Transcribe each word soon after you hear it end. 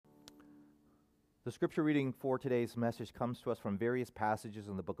The scripture reading for today's message comes to us from various passages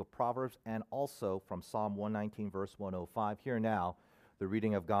in the book of Proverbs and also from Psalm 119, verse 105. Here now, the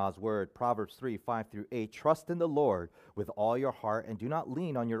reading of God's word. Proverbs 3, 5 through 8. Trust in the Lord with all your heart and do not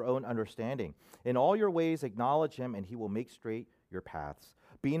lean on your own understanding. In all your ways acknowledge him, and he will make straight your paths.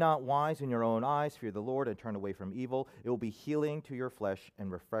 Be not wise in your own eyes. Fear the Lord and turn away from evil. It will be healing to your flesh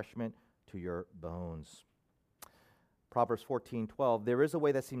and refreshment to your bones. Proverbs 14:12, there is a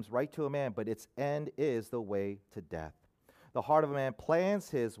way that seems right to a man, but its end is the way to death. The heart of a man plans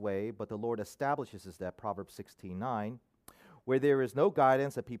his way, but the Lord establishes his step. Proverbs 16:9, where there is no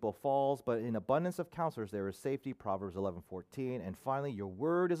guidance, a people falls, but in abundance of counselors there is safety. Proverbs 11:14, and finally, your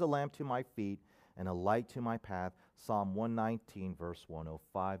word is a lamp to my feet and a light to my path. Psalm 119, verse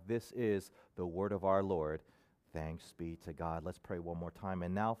 105. This is the word of our Lord. Thanks be to God. Let's pray one more time.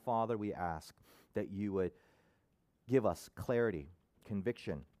 And now, Father, we ask that you would give us clarity,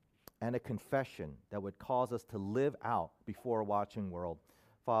 conviction, and a confession that would cause us to live out before a watching world.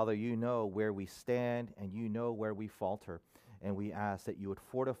 Father, you know where we stand and you know where we falter. And we ask that you would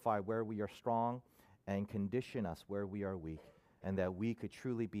fortify where we are strong and condition us where we are weak, and that we could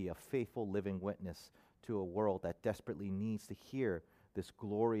truly be a faithful living witness to a world that desperately needs to hear this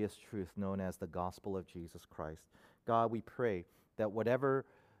glorious truth known as the gospel of Jesus Christ. God, we pray that whatever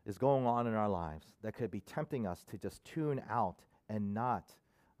is going on in our lives that could be tempting us to just tune out and not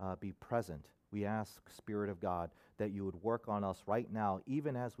be present, we ask, Spirit of God, that you would work on us right now,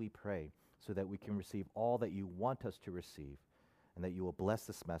 even as we pray, so that we can receive all that you want us to receive, and that you will bless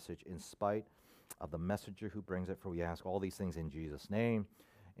this message in spite of the messenger who brings it. For we ask all these things in Jesus' name.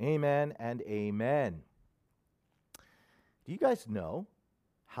 Amen and amen. Do you guys know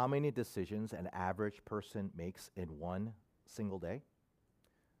how many decisions an average person makes in one single day?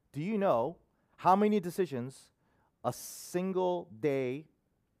 Do you know how many decisions a single day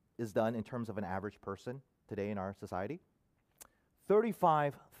is done in terms of an average person today in our society?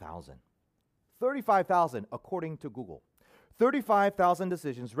 35,000. 35,000 according to Google. 35,000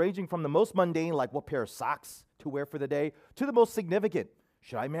 decisions ranging from the most mundane, like what pair of socks to wear for the day, to the most significant.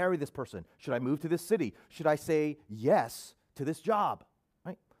 Should I marry this person? Should I move to this city? Should I say yes to this job?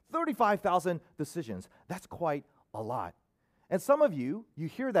 Right? 35,000 decisions. That's quite a lot. And some of you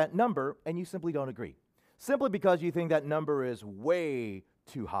hear that number and you simply don't agree. Simply because you think that number is way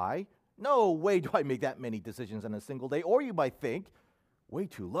too high. No way do I make that many decisions in a single day. Or you might think, way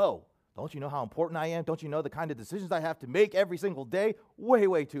too low. Don't you know how important I am? Don't you know the kind of decisions I have to make every single day? Way,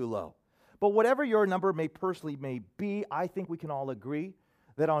 way too low. But whatever your number may be, I think we can all agree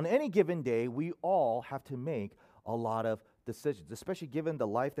that on any given day, we all have to make a lot of decisions, especially given the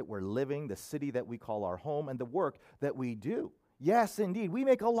life that we're living, the city that we call our home, and the work that we do. Yes, indeed, we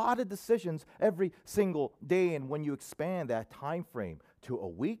make a lot of decisions every single day, and when you expand that time frame to a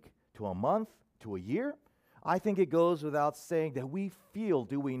week, to a month, to a year, I think it goes without saying that we feel,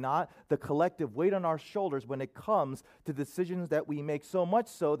 do we not, the collective weight on our shoulders when it comes to decisions that we make, so much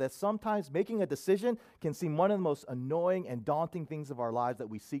so that sometimes making a decision can seem one of the most annoying and daunting things of our lives that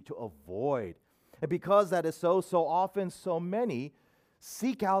we seek to avoid. And because that is so often so many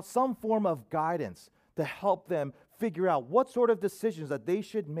seek out some form of guidance to help them figure out what sort of decisions that they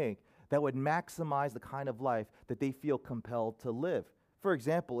should make that would maximize the kind of life that they feel compelled to live. For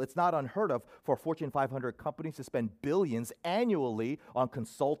example, it's not unheard of for Fortune 500 companies to spend billions annually on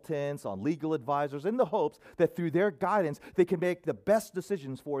consultants, on legal advisors, in the hopes that through their guidance, they can make the best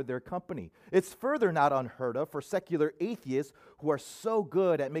decisions for their company. It's further not unheard of for secular atheists who are so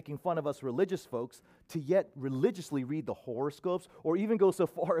good at making fun of us religious folks to yet religiously read the horoscopes or even go so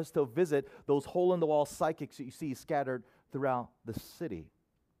far as to visit those hole-in-the-wall psychics that you see scattered throughout the city.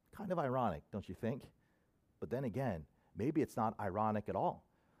 Kind of ironic, don't you think? But then again, maybe it's not ironic at all.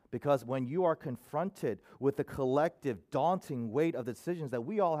 Because when you are confronted with the collective daunting weight of the decisions that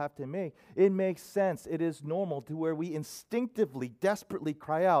we all have to make, it makes sense. It is normal to where we instinctively, desperately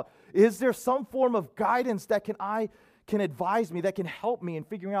cry out, is there some form of guidance that can advise me, that can help me in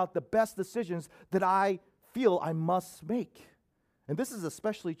figuring out the best decisions that I feel I must make? And this is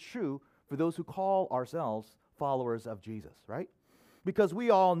especially true for those who call ourselves followers of Jesus, right? Because we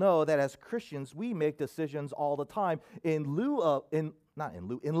all know that as Christians, we make decisions all the time in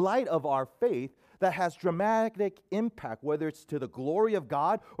light of our faith that has dramatic impact, whether it's to the glory of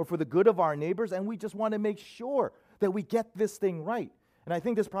God or for the good of our neighbors, and we just want to make sure that we get this thing right. And I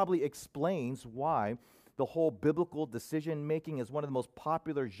think this probably explains why the whole biblical decision-making is one of the most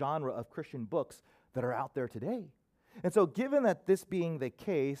popular genre of Christian books that are out there today. And so given that this being the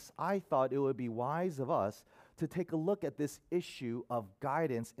case, I thought it would be wise of us to take a look at this issue of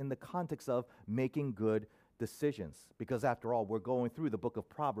guidance in the context of making good decisions. Because after all, we're going through the book of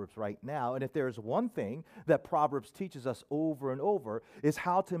Proverbs right now. And if there's one thing that Proverbs teaches us over and over, is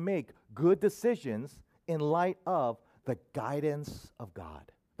how to make good decisions in light of the guidance of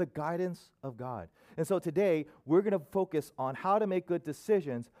God. The guidance of God. And so today, we're going to focus on how to make good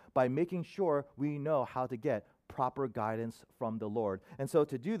decisions by making sure we know how to get proper guidance from the Lord. And so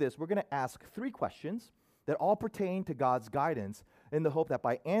to do this, we're going to ask 3 questions that all pertain to God's guidance in the hope that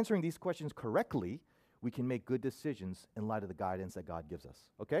by answering these questions correctly, we can make good decisions in light of the guidance that God gives us.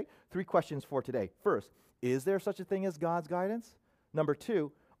 Okay? 3 questions for today. First, is there such a thing as God's guidance? Number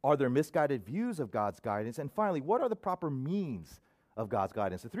 2, are there misguided views of God's guidance? And finally, what are the proper means of God's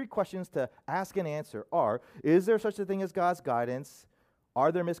guidance? The 3 questions to ask and answer are, is there such a thing as God's guidance?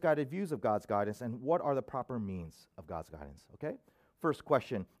 Are there misguided views of God's guidance? And what are the proper means of God's guidance? Okay? First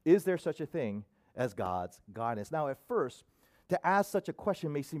question, is there such a thing as God's guidance? Now, at first, to ask such a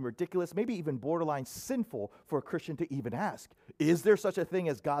question may seem ridiculous, maybe even borderline sinful for a Christian to even ask. Is there such a thing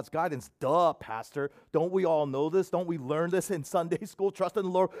as God's guidance? Duh, Pastor. Don't we all know this? Don't we learn this in Sunday school? Trust in the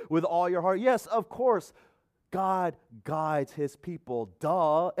Lord with all your heart. Yes, of course. God guides his people.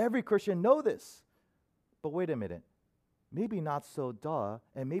 Duh. Every Christian knows this. But wait a minute. Maybe not so duh,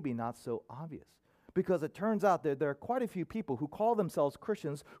 and maybe not so obvious. Because it turns out that there are quite a few people who call themselves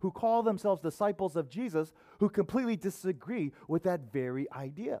Christians, who call themselves disciples of Jesus, who completely disagree with that very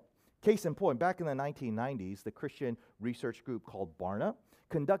idea. Case in point, back in the 1990s, the Christian research group called Barna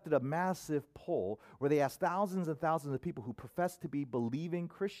conducted a massive poll where they asked thousands and thousands of people who profess to be believing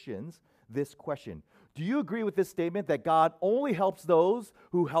Christians this question. Do you agree with this statement that God only helps those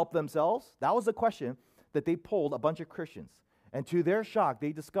who help themselves? That was the question that they polled a bunch of Christians. And to their shock,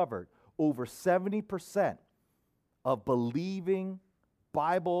 they discovered over 70% of believing,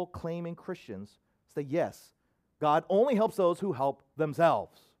 Bible-claiming Christians say, yes, God only helps those who help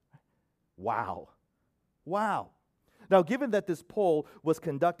themselves. Wow. Wow. Now, given that this poll was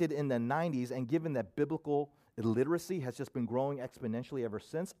conducted in the 90s and given that biblical illiteracy has just been growing exponentially ever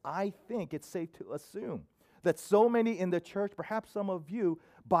since, I think it's safe to assume that so many in the church, perhaps some of you,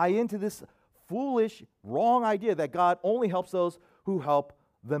 buy into this foolish, wrong idea that God only helps those who help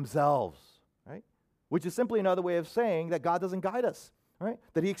themselves, right? Which is simply another way of saying that God doesn't guide us, right?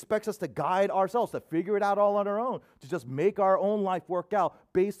 That he expects us to guide ourselves, to figure it out all on our own, to just make our own life work out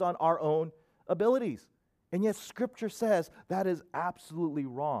based on our own abilities. And yet Scripture says that is absolutely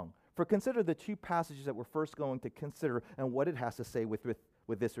wrong. For consider the 2 passages that we're first going to consider and what it has to say with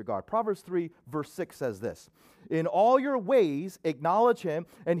this regard. Proverbs 3, verse 6 says this, in all your ways acknowledge him,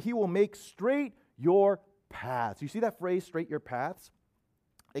 and he will make straight your paths. You see that phrase, straight your paths?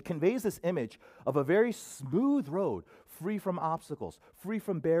 It conveys this image of a very smooth road, free from obstacles, free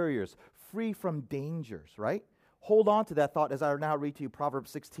from barriers, free from dangers, right? Hold on to that thought as I now read to you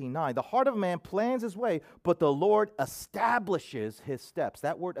Proverbs 16:9. The heart of man plans his way, but the Lord establishes his steps.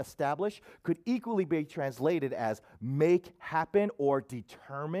 That word establish could equally be translated as make happen or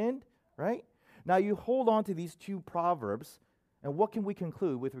determined, right? Now you hold on to these 2 proverbs, and what can we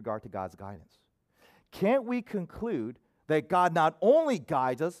conclude with regard to God's guidance? Can't we conclude that God not only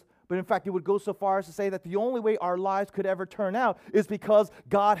guides us, but in fact, it would go so far as to say that the only way our lives could ever turn out is because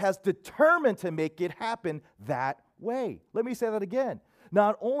God has determined to make it happen that way. Let me say that again.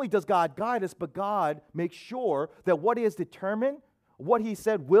 Not only does God guide us, but God makes sure that what he has determined, what he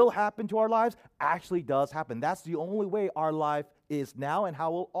said will happen to our lives, actually does happen. That's the only way our life is now and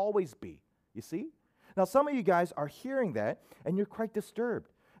how it will always be. You see? Now, some of you guys are hearing that, and you're quite disturbed.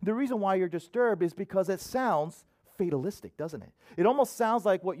 The reason why you're disturbed is because it sounds fatalistic, doesn't it? It almost sounds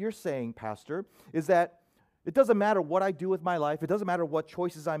like what you're saying, Pastor, is that it doesn't matter what I do with my life. It doesn't matter what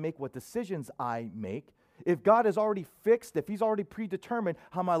choices I make, what decisions I make. If God has already fixed, if he's already predetermined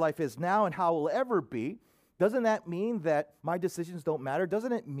how my life is now and how it will ever be, doesn't that mean that my decisions don't matter?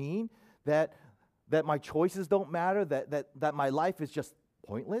 Doesn't it mean that my choices don't matter, that my life is just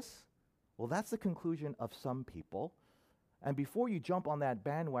pointless? Well, that's the conclusion of some people. And before you jump on that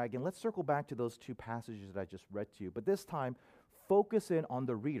bandwagon, let's circle back to those 2 passages that I just read to you. But this time, focus in on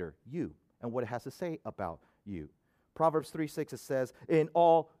the reader, you, and what it has to say about you. Proverbs 3:6, it says, in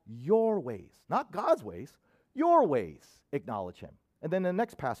all your ways, not God's ways, your ways, acknowledge him. And then the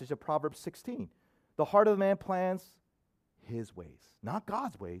next passage of Proverbs 16, the heart of the man plans his ways, not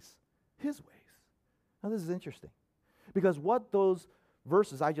God's ways, his ways. Now this is interesting, because what those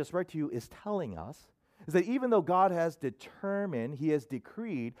verses I just read to you is telling us is that even though God has determined, he has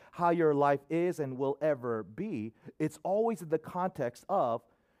decreed how your life is and will ever be, it's always in the context of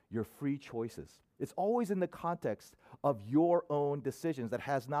your free choices. It's always in the context of your own decisions that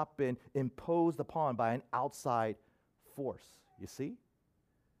has not been imposed upon by an outside force. You see?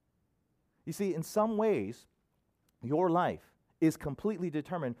 You see, in some ways, Your life is completely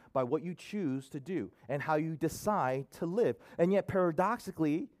determined by what you choose to do and how you decide to live. And yet,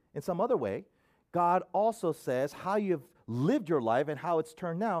 paradoxically, in some other way, God also says how you've lived your life and how it's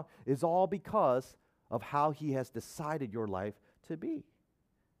turned out is all because of how He has decided your life to be.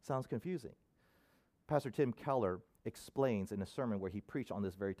 Sounds confusing. Pastor Tim Keller explains in a sermon where he preached on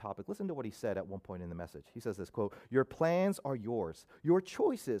this very topic. Listen to what he said at one point in the message. He says this, quote, "Your plans are yours. Your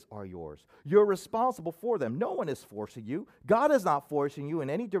choices are yours. You're responsible for them. No one is forcing you. God is not forcing you in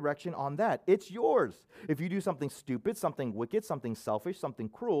any direction on that. It's yours. If you do something stupid, something wicked, something selfish, something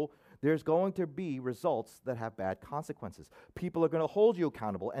cruel, there's going to be results that have bad consequences. People are going to hold you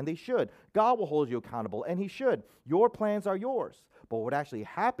accountable, and they should. God will hold you accountable, and He should. Your plans are yours. But what actually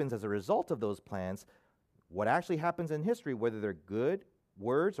happens as a result of those plans, what actually happens in history, whether they're good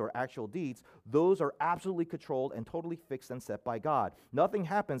words or actual deeds, those are absolutely controlled and totally fixed and set by God. Nothing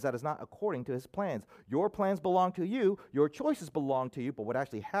happens that is not according to His plans. Your plans belong to you, your choices belong to you, but what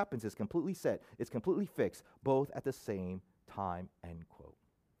actually happens is completely set, it's completely fixed, both at the same time," end quote.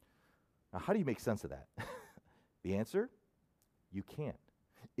 Now, how do you make sense of that? The answer? You can't.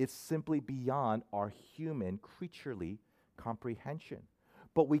 It's simply beyond our human, creaturely comprehension.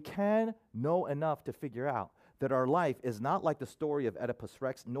 But we can know enough to figure out that our life is not like the story of Oedipus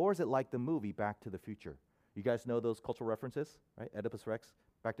Rex, nor is it like the movie Back to the Future. You guys know those cultural references, right? Oedipus Rex,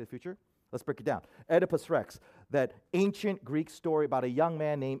 Back to the Future? Let's break it down. Oedipus Rex, that ancient Greek story about a young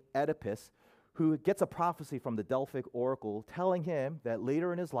man named Oedipus who gets a prophecy from the Delphic oracle telling him that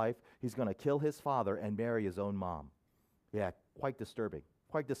later in his life he's going to kill his father and marry his own mom. Yeah, quite disturbing,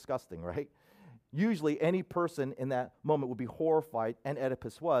 quite disgusting, right? Usually any person in that moment would be horrified, and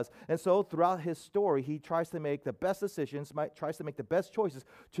Oedipus was. And so throughout his story, he tries to make the best decisions, tries to make the best choices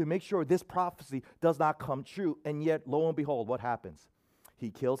to make sure this prophecy does not come true. And yet, lo and behold, what happens?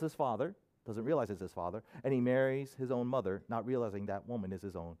 He kills his father, doesn't realize it's his father, and he marries his own mother, not realizing that woman is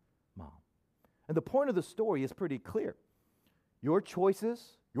his own mom. And the point of the story is pretty clear. Your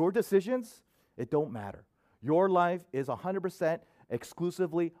choices, your decisions, it don't matter. Your life is 100%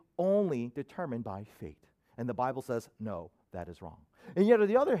 exclusively only determined by fate. And the Bible says, no, that is wrong. And yet, on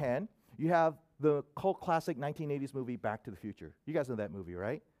the other hand, you have the cult classic 1980s movie, Back to the Future. You guys know that movie,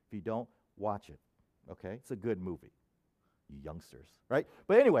 right? If you don't, watch it, okay? It's a good movie, you youngsters, right?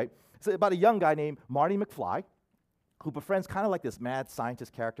 But anyway, it's about a young guy named Marty McFly, who befriends kind of like this mad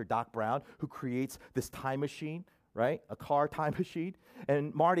scientist character, Doc Brown, who creates this time machine, right? A car time machine.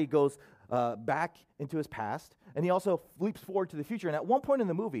 And Marty goes back into his past, and he also leaps forward to the future. And at one point in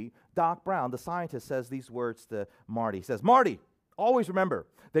the movie, Doc Brown, the scientist, says these words to Marty. He says, "Marty, always remember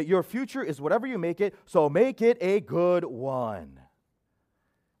that your future is whatever you make it, so make it a good one."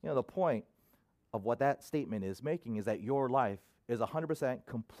 You know, the point of what that statement is making is that your life is 100%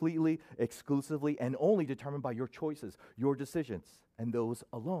 completely, exclusively, and only determined by your choices, your decisions, and those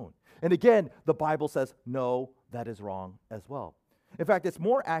alone. And again, the Bible says, no, that is wrong as well. In fact, it's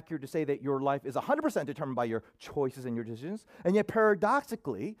more accurate to say that your life is 100% determined by your choices and your decisions, and yet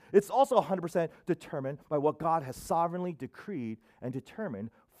paradoxically, it's also 100% determined by what God has sovereignly decreed and determined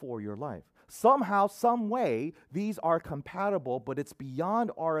for your life. Somehow, some way, these are compatible, but it's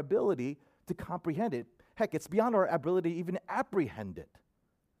beyond our ability to comprehend it. Heck, it's beyond our ability to even apprehend it.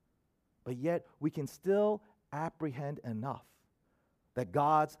 But yet, we can still apprehend enough that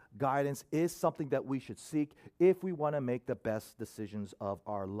God's guidance is something that we should seek if we want to make the best decisions of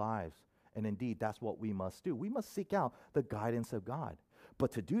our lives. And indeed, that's what we must do. We must seek out the guidance of God.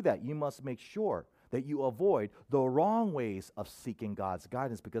 But to do that, you must make sure that you avoid the wrong ways of seeking God's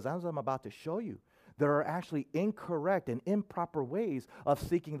guidance, because as I'm about to show you, there are actually incorrect and improper ways of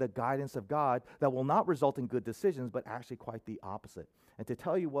seeking the guidance of God that will not result in good decisions, but actually quite the opposite. And to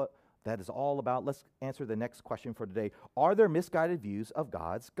tell you what that is all about, let's answer the next question for today. Are there misguided views of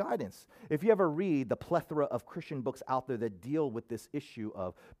God's guidance? If you ever read the plethora of Christian books out there that deal with this issue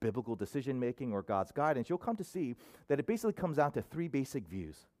of biblical decision-making or God's guidance, you'll come to see that it basically comes down to three basic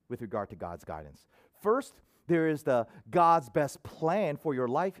views with regard to God's guidance. First, there is the God's best plan for your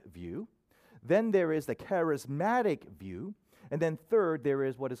life view. Then there is the charismatic view. And then third, there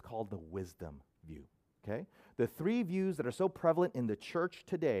is what is called the wisdom view. Okay? The three views that are so prevalent in the church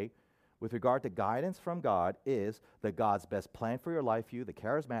today with regard to guidance from God is the God's best plan for your life view, the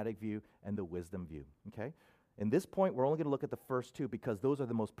charismatic view, and the wisdom view. Okay? In this point, we're only going to look at the first two because those are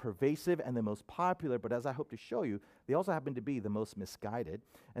the most pervasive and the most popular, but as I hope to show you, they also happen to be the most misguided.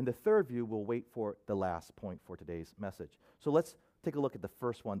 And the third view will wait for the last point for today's message. So let's take a look at the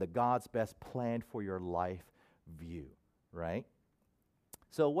first one, the God's best plan for your life view, right?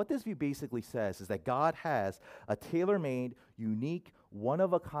 So what this view basically says is that God has a tailor-made, unique,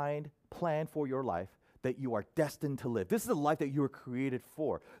 one-of-a-kind plan for your life that you are destined to live. This is the life that you were created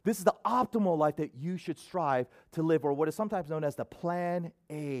for. This is the optimal life that you should strive to live, or what is sometimes known as the Plan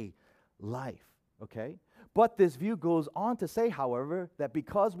A life, okay? But this view goes on to say, however, that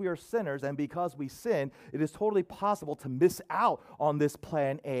because we are sinners and because we sin, it is totally possible to miss out on this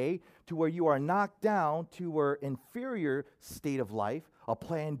Plan A, to where you are knocked down to an inferior state of life, a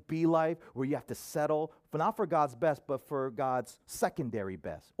Plan B life where you have to settle, not for God's best, but for God's secondary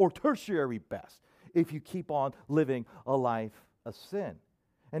best or tertiary best, if you keep on living a life of sin.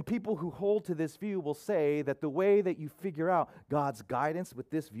 And people who hold to this view will say that the way that you figure out God's guidance with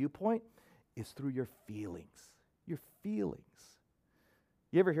this viewpoint is through your feelings. Your feelings.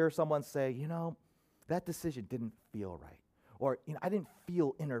 You ever hear someone say, that decision didn't feel right? Or, I didn't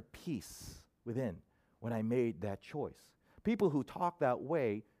feel inner peace within when I made that choice. People who talk that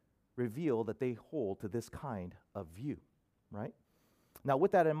way reveal that they hold to this kind of view, right? Now,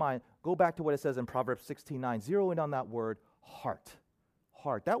 with that in mind, go back to what it says in Proverbs 16:9. Zero in on that word, heart.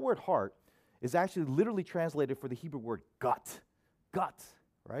 Heart. That word heart is actually literally translated for the Hebrew word gut. Gut,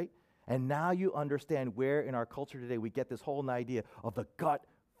 right? And now you understand where in our culture today we get this whole idea of the gut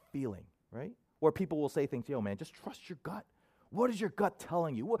feeling, right? Where people will say things, man, just trust your gut. What is your gut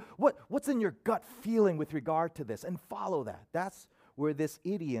telling you? What's in your gut feeling with regard to this? And follow that. That's where this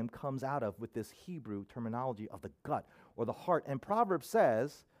idiom comes out of with this Hebrew terminology of the gut or the heart. And Proverbs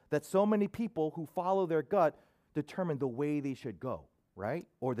says that so many people who follow their gut determine the way they should go, right?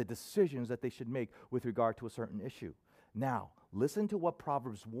 Or the decisions that they should make with regard to a certain issue. Now, listen to what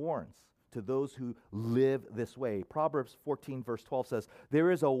Proverbs warns to those who live this way. Proverbs 14 verse 12 says,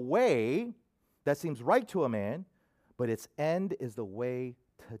 there is a way that seems right to a man, but its end is the way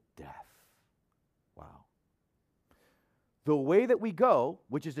to death. Wow. The way that we go,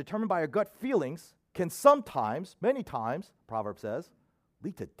 which is determined by our gut feelings, can sometimes, many times, Proverbs says,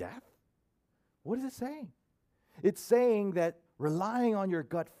 lead to death. What is it saying? It's saying that relying on your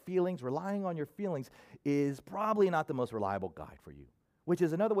gut feelings, relying on your feelings is probably not the most reliable guide for you, which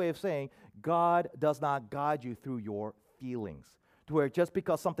is another way of saying God does not guide you through your feelings, to where just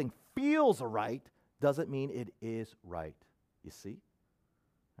because something feels right doesn't mean it is right. You see?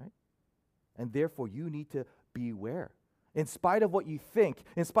 Right? And therefore, you need to beware. In spite of what you think,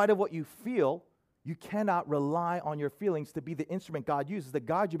 in spite of what you feel, you cannot rely on your feelings to be the instrument God uses to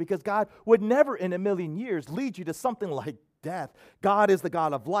guide you, because God would never in a million years lead you to something like death. God is the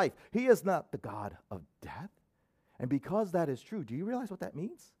God of life. He is not the God of death. And because that is true, do you realize what that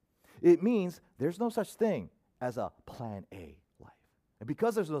means? It means there's no such thing as a Plan A life. And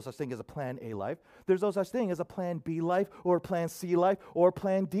because there's no such thing as a Plan A life, there's no such thing as a Plan B life or a Plan C life or a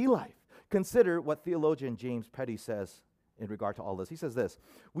Plan D life. Consider what theologian James Petty says in regard to all this. He says this: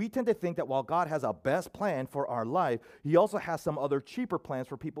 we tend to think that while God has a best plan for our life, he also has some other cheaper plans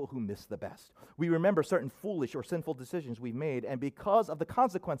for people who miss the best. We remember certain foolish or sinful decisions we've made, and because of the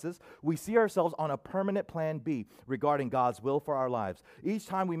consequences, we see ourselves on a permanent Plan B regarding God's will for our lives. Each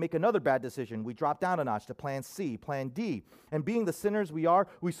time we make another bad decision, we drop down a notch to Plan C, Plan D, and being the sinners we are,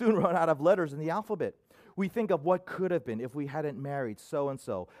 we soon run out of letters in the alphabet. We think of what could have been if we hadn't married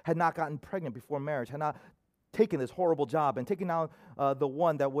so-and-so, had not gotten pregnant before marriage, had not taken this horrible job and taken down the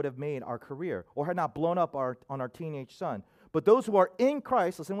one that would have made our career, or had not blown up on our teenage son. But those who are in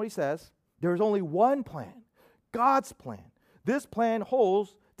Christ, listen to what he says, there is only one plan, God's plan. This plan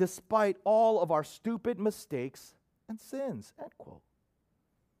holds despite all of our stupid mistakes and sins, end quote.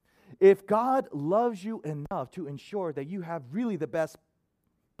 If God loves you enough to ensure that you have really the best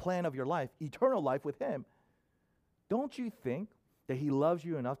plan of your life, eternal life with him, don't you think that he loves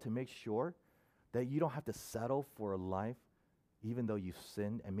you enough to make sure that you don't have to settle for a life even though you've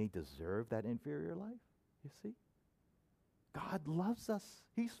sinned and may deserve that inferior life? You see? God loves us.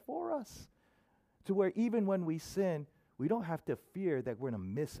 He's for us. To where even when we sin, we don't have to fear that we're going to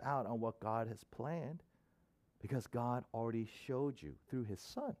miss out on what God has planned, because God already showed you through his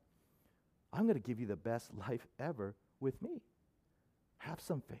son. I'm going to give you the best life ever with me. Have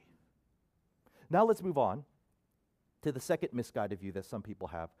some faith. Now let's move on to the second misguided view that some people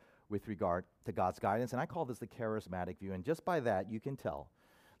have with regard to God's guidance, and I call this the charismatic view. And just by that, you can tell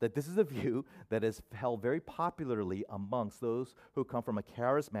that this is a view that is held very popularly amongst those who come from a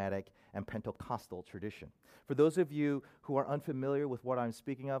charismatic and Pentecostal tradition. For those of you who are unfamiliar with what I'm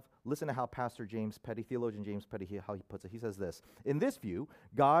speaking of, listen to how Pastor James Petty, theologian James Petty, how he puts it. He says this: in this view,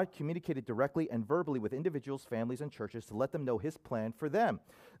 God communicated directly and verbally with individuals, families, and churches to let them know his plan for them.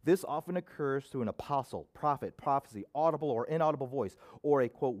 This often occurs through an apostle, prophet, prophecy, audible or inaudible voice, or a,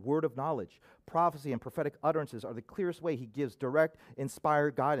 quote, word of knowledge. Prophecy and prophetic utterances are the clearest way he gives direct,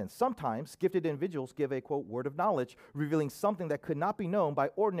 inspired guidance. Sometimes gifted individuals give a, quote, word of knowledge, revealing something that could not be known by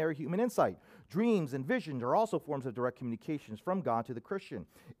ordinary human insight. Dreams and visions are also forms of direct communications from God to the Christian.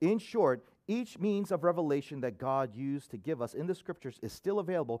 In short, each means of revelation that God used to give us in the scriptures is still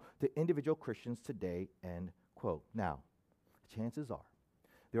available to individual Christians today, end quote. Now, chances are,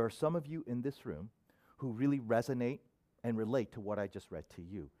 there are some of you in this room who really resonate and relate to what I just read to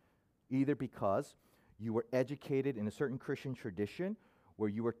you, either because you were educated in a certain Christian tradition where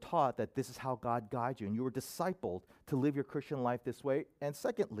you were taught that this is how God guides you, and you were discipled to live your Christian life this way, and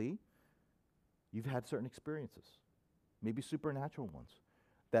secondly, you've had certain experiences, maybe supernatural ones,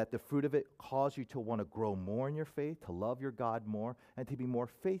 that the fruit of it caused you to want to grow more in your faith, to love your God more, and to be more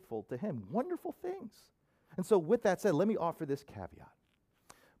faithful to Him. Wonderful things. And so with that said, let me offer this caveat.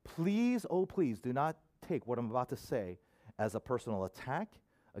 Please, oh please, do not take what I'm about to say as a personal attack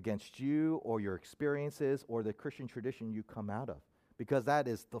against you or your experiences or the Christian tradition you come out of, because that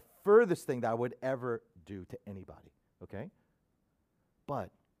is the furthest thing that I would ever do to anybody, okay?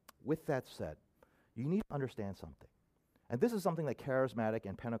 But with that said, you need to understand something. And this is something that charismatic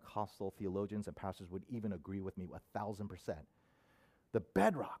and Pentecostal theologians and pastors would even agree with me 1,000%. The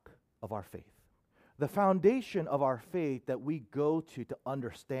bedrock of our faith, the foundation of our faith that we go to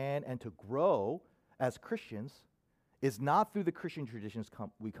understand and to grow as Christians is not through the Christian traditions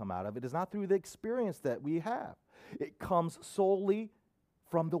we come out of. It is not through the experience that we have. It comes solely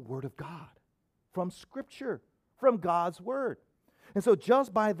from the Word of God, from Scripture, from God's Word. And so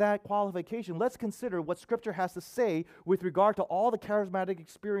just by that qualification, let's consider what Scripture has to say with regard to all the charismatic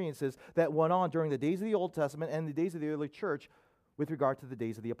experiences that went on during the days of the Old Testament and the days of the early church with regard to the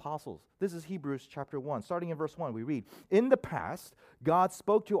days of the apostles. This is Hebrews chapter 1. Starting in verse 1, we read, "In the past, God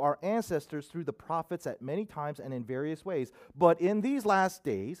spoke to our ancestors through the prophets at many times and in various ways. But in these last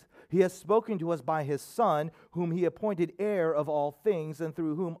days, He has spoken to us by His Son, whom He appointed heir of all things, and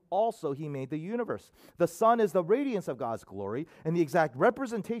through whom also He made the universe. The Son is the radiance of God's glory and the exact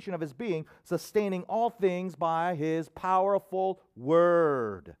representation of His being, sustaining all things by His powerful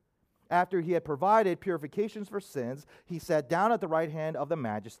word. After He had provided purifications for sins, He sat down at the right hand of the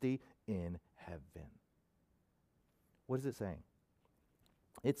Majesty in heaven." What is it saying?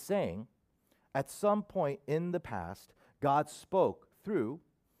 It's saying, at some point in the past, God spoke through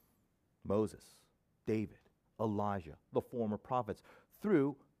Moses, David, Elijah, the former prophets,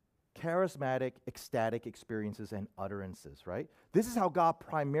 through charismatic, ecstatic experiences and utterances, right? This is how God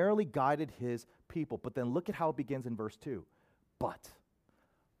primarily guided His people. But then look at how it begins in verse 2. But.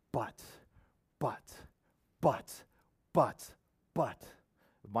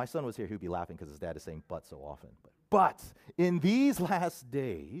 If my son was here, he'd be laughing because his dad is saying but so often. But in these last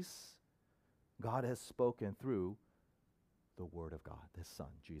days, God has spoken through the Word of God, His Son,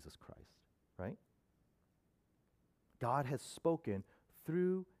 Jesus Christ, right? God has spoken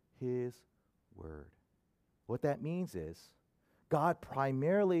through His Word. What that means is God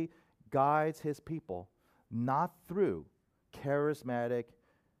primarily guides His people not through charismatic,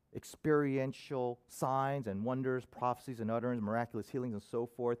 experiential signs and wonders, prophecies and utterances, miraculous healings and so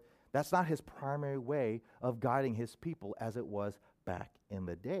forth. That's not His primary way of guiding His people as it was back in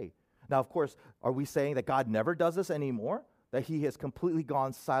the day. Now, of course, are we saying that God never does this anymore? That He has completely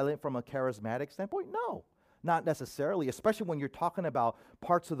gone silent from a charismatic standpoint? No, not necessarily, especially when you're talking about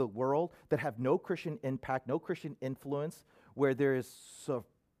parts of the world that have no Christian impact, no Christian influence, where there is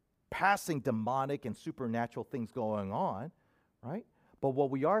surpassing demonic and supernatural things going on, right? But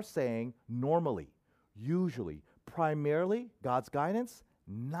what we are saying normally, usually, primarily, God's guidance,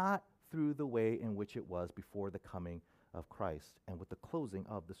 not through the way in which it was before the coming of Christ and with the closing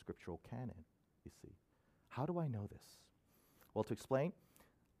of the scriptural canon, you see. How do I know this? Well, to explain,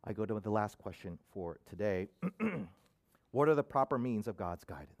 I go to the last question for today. What are the proper means of God's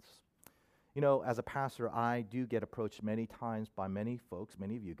guidance? You know, as a pastor, I do get approached many times by many folks,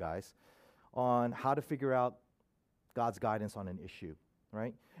 many of you guys, on how to figure out God's guidance on an issue.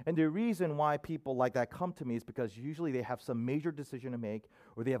 Right? And the reason why people like that come to me is because usually they have some major decision to make,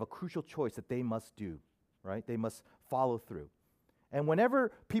 or they have a crucial choice that they must do, right? They must follow through. And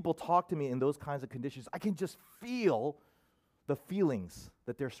whenever people talk to me in those kinds of conditions, I can just feel the feelings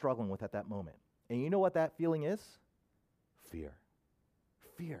that they're struggling with at that moment. And you know what that feeling is? Fear.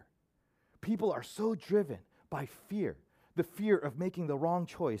 Fear. People are so driven by fear. The fear of making the wrong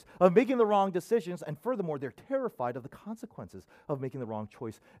choice, of making the wrong decisions, and furthermore, they're terrified of the consequences of making the wrong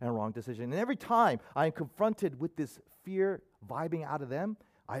choice and wrong decision. And every time I am confronted with this fear vibing out of them,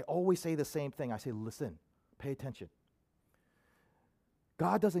 I always say the same thing. I say, listen, pay attention.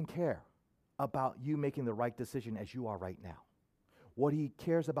 God doesn't care about you making the right decision as you are right now. What he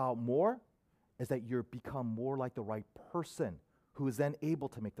cares about more is that you become more like the right person who is then able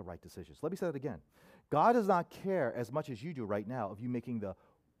to make the right decisions. Let me say that again. God does not care as much as you do right now of you making the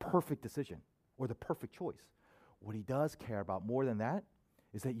perfect decision or the perfect choice. What he does care about more than that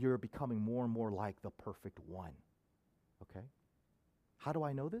is that you're becoming more and more like the perfect one. Okay? How do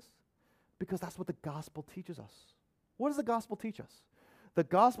I know this? Because that's what the gospel teaches us. What does the gospel teach us? The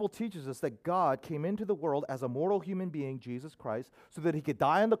gospel teaches us that God came into the world as a mortal human being, Jesus Christ, so that he could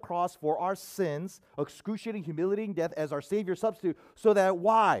die on the cross for our sins, excruciating, humiliating death as our Savior substitute, so that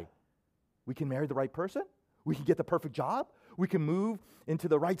why? We can marry the right person? We can get the perfect job? We can move into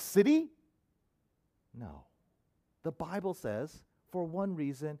the right city? No. The Bible says for one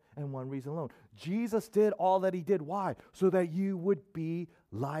reason and one reason alone. Jesus did all that he did. Why? So that you would be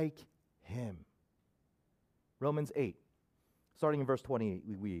like him. Romans 8, starting in verse 28,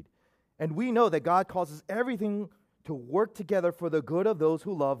 we read, "And we know that God causes everything to work together for the good of those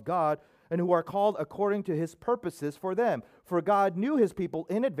who love God and who are called according to his purposes for them. For God knew his people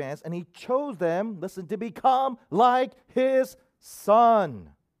in advance, and he chose them, listen, to become like his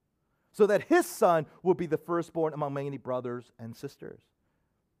Son, so that his Son would be the firstborn among many brothers and sisters."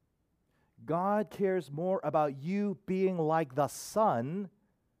 God cares more about you being like the Son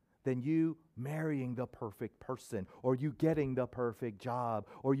than you marrying the perfect person, or you getting the perfect job,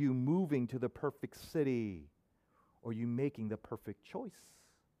 or you moving to the perfect city, or you making the perfect choice.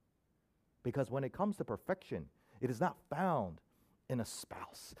 Because when it comes to perfection, it is not found in a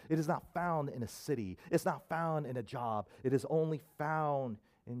spouse. It is not found in a city. It's not found in a job. It is only found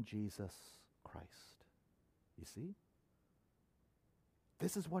in Jesus Christ. You see?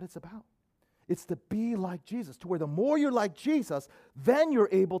 This is what it's about. It's to be like Jesus, to where the more you're like Jesus, then you're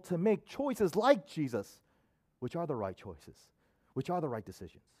able to make choices like Jesus, which are the right choices, which are the right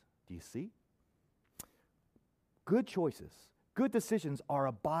decisions. Do you see? Good choices, good decisions are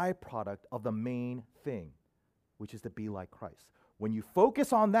a byproduct of the main thing, which is to be like Christ. When you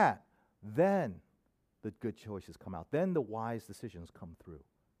focus on that, then the good choices come out. Then the wise decisions come through.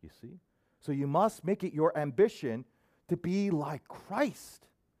 You see? So you must make it your ambition to be like Christ.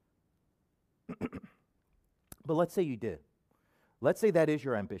 But let's say you did. Let's say that is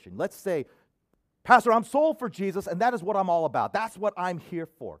your ambition. Let's say, Pastor, I'm sold for Jesus, and that is what I'm all about. That's what I'm here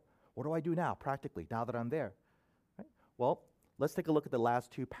for. What do I do now, practically, now that I'm there? Right? Well, let's take a look at the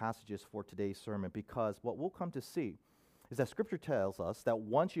last two passages for today's sermon, because what we'll come to see is that Scripture tells us that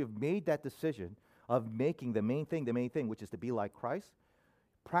once you've made that decision of making the main thing, which is to be like Christ,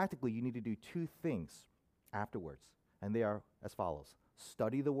 practically you need to do two things afterwards, and they are as follows.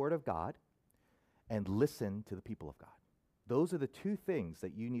 Study the Word of God and listen to the people of God. Those are the two things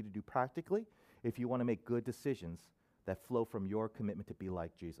that you need to do practically if you want to make good decisions that flow from your commitment to be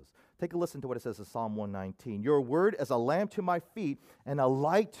like Jesus. Take a listen to what it says in Psalm 119. "Your word is a lamp to my feet and a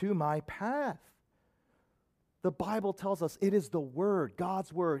light to my path." The Bible tells us it is the Word,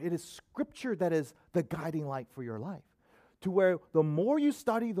 God's Word. It is Scripture that is the guiding light for your life. To where the more you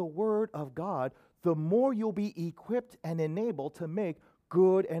study the Word of God, the more you'll be equipped and enabled to make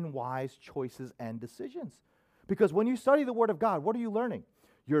good and wise choices and decisions. Because when you study the Word of God, what are you learning?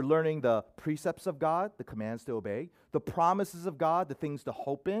 You're learning the precepts of God, the commands to obey, the promises of God, the things to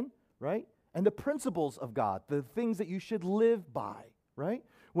hope in, right? And the principles of God, the things that you should live by, right?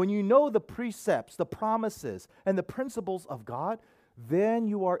 When you know the precepts, the promises, and the principles of God, then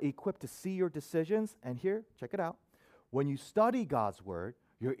you are equipped to see your decisions. And here, check it out. When you study God's Word,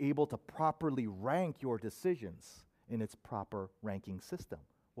 you're able to properly rank your decisions in its proper ranking system.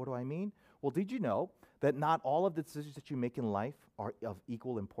 What do I mean? Well, did you know that not all of the decisions that you make in life are of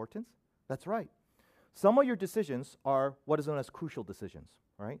equal importance? That's right. Some of your decisions are what is known as crucial decisions,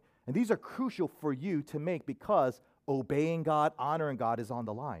 right? And these are crucial for you to make because obeying God, honoring God is on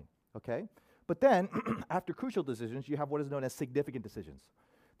the line, okay? But then, after crucial decisions, you have what is known as significant decisions.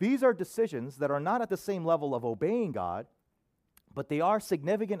 These are decisions that are not at the same level of obeying God, but they are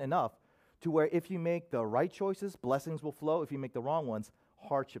significant enough to where if you make the right choices, blessings will flow. If you make the wrong ones,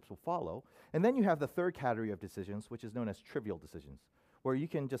 hardships will follow. And then you have the third category of decisions, which is known as trivial decisions, where you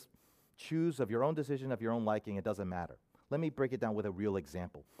can just choose of your own decision, of your own liking. It doesn't matter. Let me break it down with a real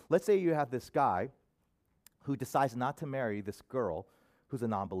example. Let's say you have this guy who decides not to marry this girl who's a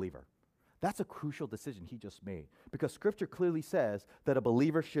non-believer. That's a crucial decision he just made, because Scripture clearly says that a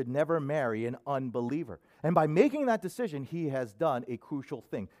believer should never marry an unbeliever. And by making that decision, he has done a crucial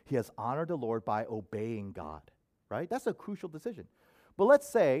thing. He has honored the Lord by obeying God, right? That's a crucial decision. But let's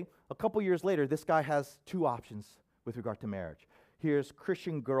say a couple years later, this guy has two options with regard to marriage. Here's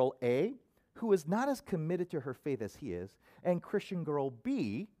Christian girl A who is not as committed to her faith as he is, and Christian girl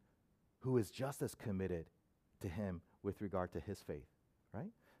B, who is just as committed to him with regard to his faith, right?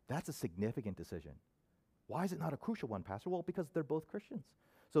 That's a significant decision. Why is it not a crucial one, Pastor? Well, because they're both Christians.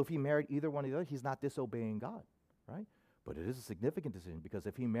 So if he married either one or the other, he's not disobeying God, right? But it is a significant decision because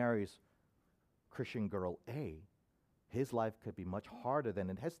if he marries Christian girl A, his life could be much harder than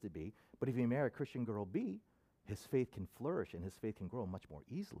it has to be. But if he married Christian girl B, his faith can flourish and his faith can grow much more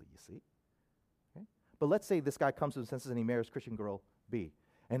easily, you see? Okay? But let's say this guy comes to his senses and he marries Christian girl B.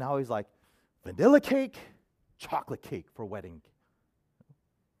 And now he's like, vanilla cake, chocolate cake for wedding.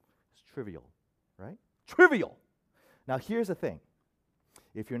 It's trivial, right? Trivial. Now here's the thing.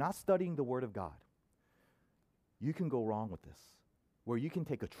 If you're not studying the Word of God, you can go wrong with this, where you can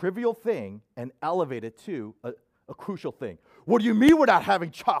take a trivial thing and elevate it to a crucial thing. What do you mean we're not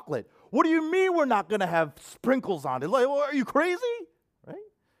having chocolate? What do you mean we're not going to have sprinkles on it? Like, well, are you crazy? Right?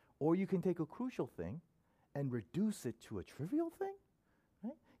 Or you can take a crucial thing and reduce it to a trivial thing.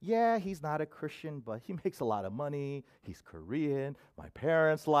 Right? Yeah, he's not a Christian, but he makes a lot of money. He's Korean. My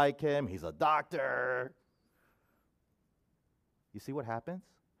parents like him. He's a doctor. You see what happens?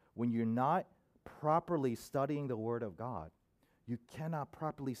 When you're not properly studying the Word of God, you cannot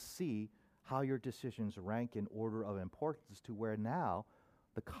properly see how your decisions rank in order of importance to where now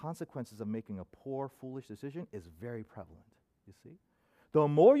the consequences of making a poor, foolish decision is very prevalent, you see? The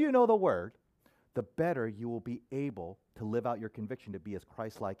more you know the Word, the better you will be able to live out your conviction to be as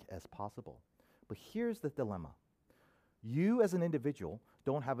Christ-like as possible. But here's the dilemma. You as an individual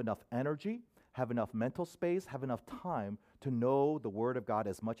don't have enough energy, have enough mental space, have enough time to know the Word of God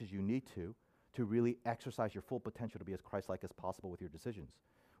as much as you need to really exercise your full potential to be as Christ-like as possible with your decisions.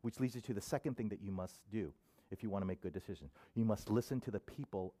 Which leads you to the second thing that you must do if you want to make good decisions. You must listen to the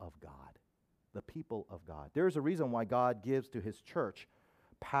people of God. The people of God. There is a reason why God gives to his church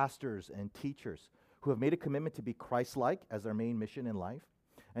pastors and teachers who have made a commitment to be Christ-like as their main mission in life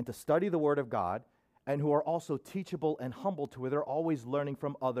and to study the Word of God, and who are also teachable and humble to where they're always learning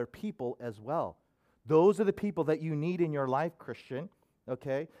from other people as well. Those are the people that you need in your life, Christian,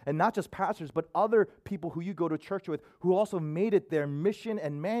 okay? And not just pastors, but other people who you go to church with who also made it their mission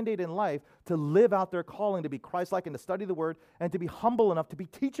and mandate in life to live out their calling, to be Christ-like and to study the Word and to be humble enough to be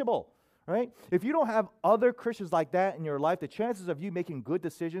teachable, right? If you don't have other Christians like that in your life, the chances of you making good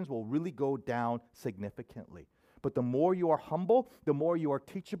decisions will really go down significantly. But the more you are humble, the more you are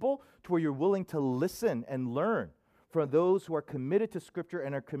teachable, to where you're willing to listen and learn from those who are committed to Scripture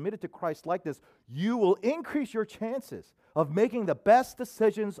and are committed to Christ-likeness, you will increase your chances of making the best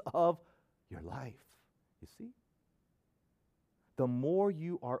decisions of your life. You see? The more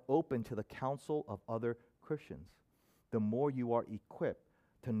you are open to the counsel of other Christians, the more you are equipped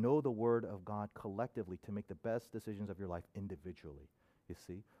to know the Word of God collectively to make the best decisions of your life individually. You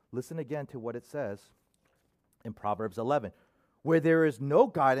see? Listen again to what it says in Proverbs 11. Where there is no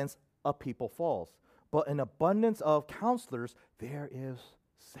guidance, a people falls. But in abundance of counselors, there is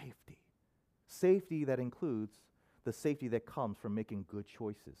safety. Safety that includes the safety that comes from making good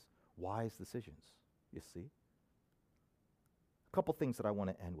choices, wise decisions, you see? A couple things that I want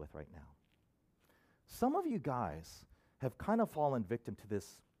to end with right now. Some of you guys have kind of fallen victim to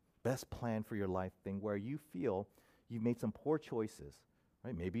this best plan for your life thing where you feel you've made some poor choices,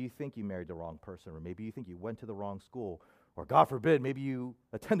 right? Maybe you think you married the wrong person, or maybe you think you went to the wrong school, or God forbid, maybe you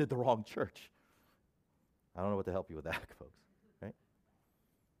attended the wrong church. I don't know what to help you with that, folks, right?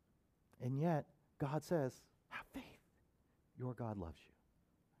 And yet, God says, have faith. Your God loves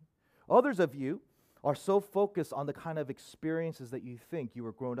you. Others of you are so focused on the kind of experiences that you think you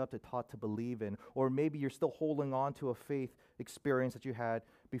were grown up to taught to believe in, or maybe you're still holding on to a faith experience that you had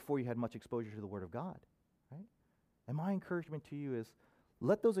before you had much exposure to the Word of God, right? And my encouragement to you is,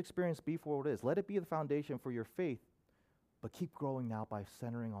 let those experiences be for what it is. Let it be the foundation for your faith, but keep growing now by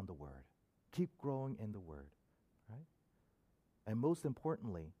centering on the Word. Keep growing in the Word, right? And most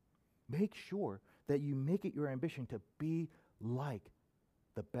importantly, make sure that you make it your ambition to be like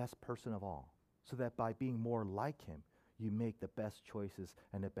the best person of all, so that by being more like him, you make the best choices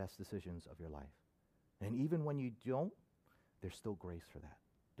and the best decisions of your life. And even when you don't, there's still grace for that.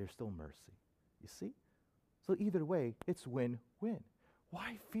 There's still mercy. You see? So either way, it's win-win.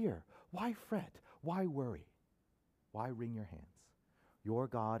 Why fear? Why fret? Why worry? Why wring your hands? Your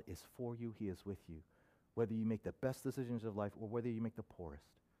God is for you. He is with you. Whether you make the best decisions of life or whether you make the poorest,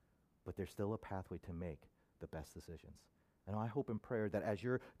 but there's still a pathway to make the best decisions. And I hope in prayer that as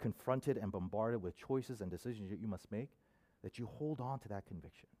you're confronted and bombarded with choices and decisions that you must make, that you hold on to that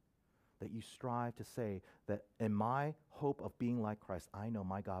conviction, that you strive to say that in my hope of being like Christ, I know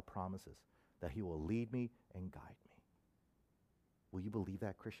my God promises that he will lead me and guide me. Will you believe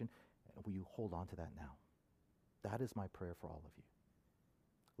that, Christian? And will you hold on to that now? That is my prayer for all of you.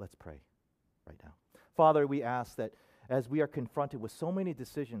 Let's pray right now. Father, we ask that as we are confronted with so many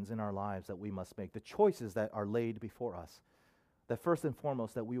decisions in our lives that we must make, the choices that are laid before us, that first and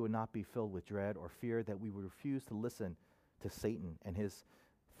foremost, that we would not be filled with dread or fear, that we would refuse to listen to Satan and his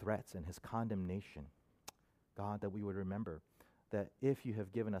threats and his condemnation. God, that we would remember that if you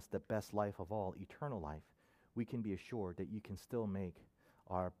have given us the best life of all, eternal life, we can be assured that you can still make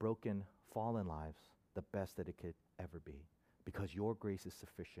our broken, fallen lives the best that it could ever be, because your grace is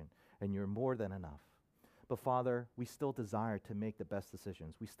sufficient and you're more than enough. But Father, we still desire to make the best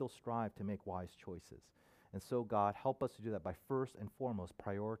decisions. We still strive to make wise choices. And so, God, help us to do that by first and foremost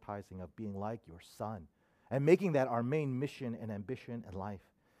prioritizing of being like your Son and making that our main mission and ambition in life.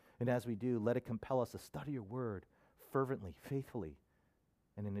 And as we do, let it compel us to study your word fervently, faithfully,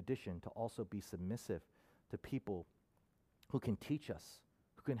 and in addition, to also be submissive to people who can teach us,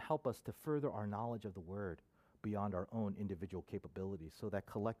 who can help us to further our knowledge of the word beyond our own individual capabilities, so that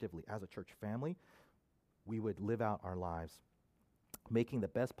collectively, as a church family, we would live out our lives making the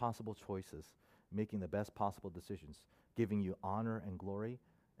best possible choices, making the best possible decisions, giving you honor and glory,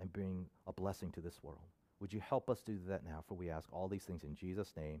 and being a blessing to this world. Would you help us do that now? For we ask all these things in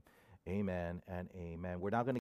Jesus' name. Amen and amen. We're now going to